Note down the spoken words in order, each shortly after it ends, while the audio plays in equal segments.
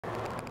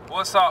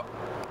What's up,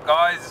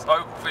 guys? It's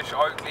Oaklefisher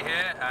Oakley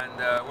here,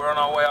 and we're on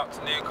our way up to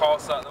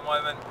Newcastle at the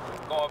moment.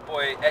 Got my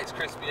boy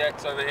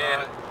xChrispyyx over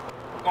here.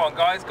 Go on,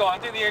 guys, go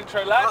on, do the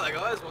intro, lad. Hi there,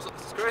 guys. What's up?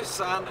 This is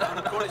Chris, and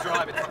I'm currently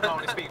driving. I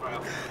can't really speak very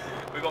well.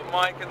 We've got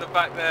Mike in the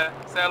back there.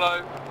 Say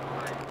hello.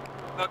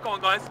 No, come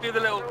on, guys, do the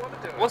little.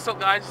 What's up,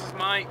 guys? This is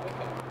Mike.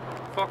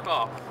 Fuck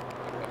off.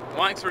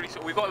 Mike's really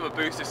short. We've got him a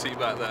booster seat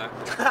back there.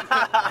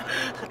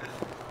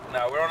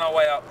 No, we're on our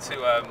way up to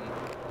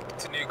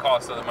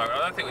Newcastle at the moment. I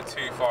don't think we're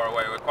too far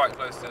away. We're quite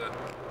close to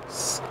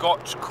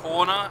Scotch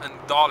Corner and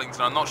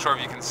Darlington. I'm not sure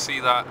if you can see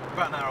that.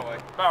 About an hour away.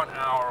 About an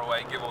hour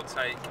away, give or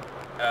take.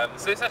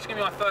 So this is actually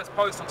going to be my first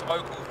post onto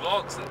Oakley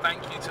Vlogs, and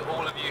thank you to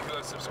all of you who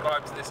have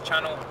subscribed to this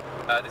channel.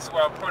 This is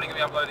where I'm probably going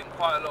to be uploading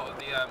quite a lot of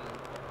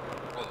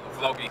the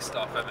vloggy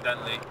stuff,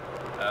 evidently,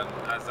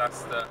 as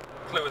that's the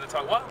clue of the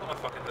title. What? I've got my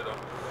fucking hood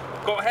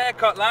on. Got a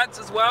haircut, lads,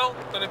 as well.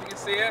 Don't know if you can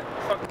see it.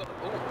 Fucking got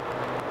the,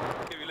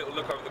 ooh. Give you a little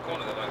look over the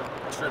corner there,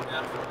 though. Trim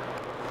down.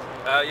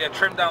 Yeah,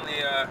 trim down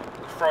the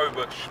fro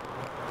bush.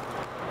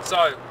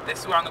 So this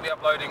is where I'm going to be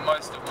uploading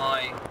most of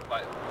my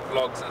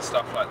vlogs and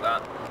stuff like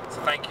that.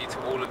 So thank you to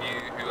all of you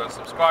who have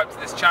subscribed to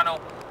this channel.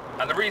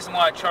 And the reason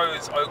why I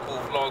chose Oakley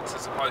Vlogs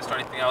as opposed to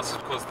anything else is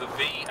because the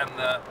V and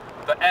the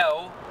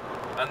L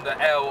and the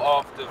L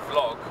after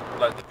vlog,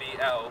 like the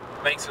VL,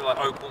 makes it like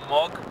Oakley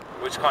Mog,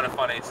 which is kind of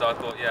funny. So I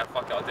thought, yeah,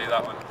 fuck it, I'll do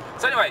that one.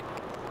 So anyway,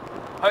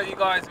 hope you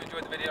guys have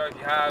enjoyed the video. If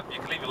you have, you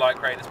can leave a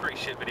like rate. It's a pretty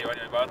shit video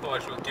anyway, but I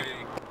thought I should give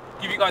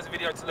you guys a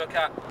video to look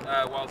at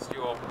whilst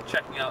you're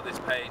checking out this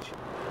page.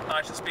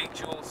 I shall speak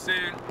to you all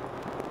soon.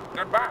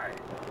 Goodbye.